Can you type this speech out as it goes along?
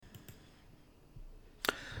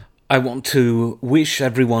I want to wish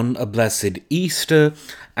everyone a blessed Easter,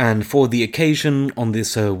 and for the occasion, on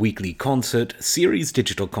this weekly concert series,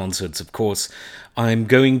 digital concerts, of course, I'm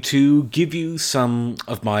going to give you some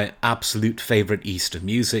of my absolute favorite Easter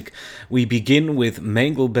music. We begin with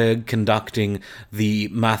Mengelberg conducting the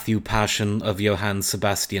Matthew Passion of Johann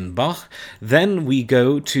Sebastian Bach. Then we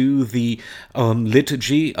go to the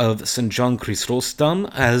Liturgy of St. John Chrysostom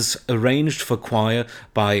as arranged for choir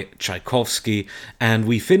by Tchaikovsky. And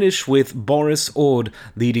we finish with Boris Ord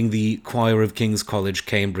leading the choir of King's College,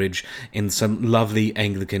 Cambridge in some lovely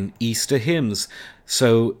Anglican Easter hymns.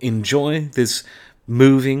 So enjoy this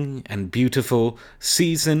moving and beautiful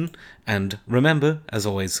season, and remember, as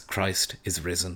always, Christ is risen.